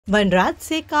वनराज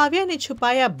से काव्या ने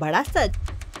छुपाया बड़ा सच।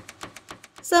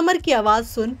 समर की आवाज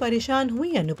सुन परेशान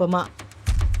हुई अनुपमा।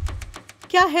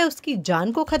 क्या है उसकी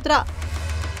जान को खतरा?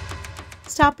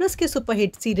 स्टार प्लस के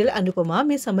सुपरहिट सीरियल अनुपमा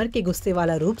में समर के गुस्से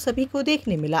वाला रूप सभी को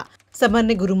देखने मिला। समर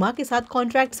ने गुरु माँ के साथ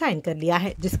कॉन्ट्रैक्ट साइन कर लिया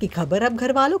है, जिसकी खबर अब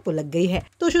घर वालों को लग गई है।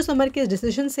 तो समर के इस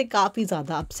डिसीजन से काफी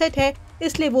ज्यादा अपसेट है,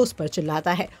 इसलिए वो उस पर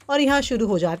चिल्लाता है। और यहाँ शुरू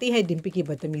हो जाती है डिम्पी की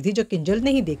बदतमीजी, जो किंजल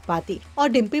नहीं देख पाती और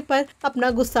डिम्पी पर अपना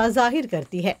गुस्सा जाहिर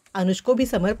करती है। अनुज को भी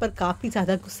समर पर काफी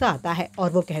ज्यादा गुस्सा आता है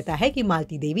और वो कहता है कि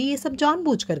मालती देवी ये सब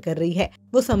जानबूझकर कर रही है।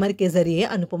 वो समर के जरिए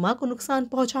अनुपमा को नुकसान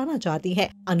पहुँचाना चाहती है।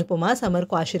 अनुपमा समर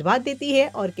को आशीर्वाद देती है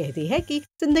और कहती है कि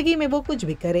जिंदगी में वो कुछ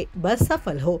भी करे, बस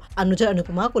सफल हो। अनुज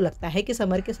अनुपमा को लगता है कि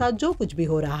समर के साथ जो कुछ भी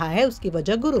हो रहा है उसकी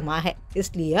वजह गुरु माँ है,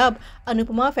 इसलिए अब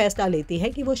अनुपमा फैसला लेती है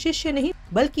कि वो शिष्य नहीं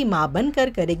बल्कि माँ बनकर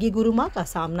करेगी गुरु माँ का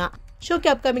सामना। शो के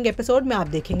अपकमिंग एपिसोड में आप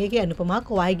देखेंगे कि अनुपमा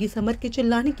को आएगी समर के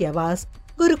चिल्लाने की आवाज,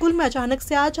 गुरुकुल में अचानक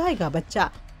से आ जाएगा बच्चा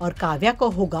और काव्या को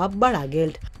होगा बड़ा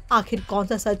गिल्ट। आखिर कौन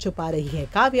सा सच छुपा रही है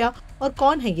काव्या और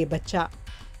कौन है ये बच्चा?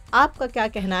 आपका क्या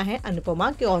कहना है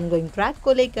अनुपमा के ऑनगोइंग ट्रैक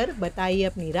को लेकर? बताइए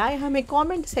अपनी राय हमें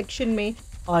कमेंट सेक्शन में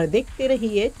और देखते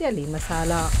रहिए टेली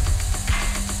मसाला।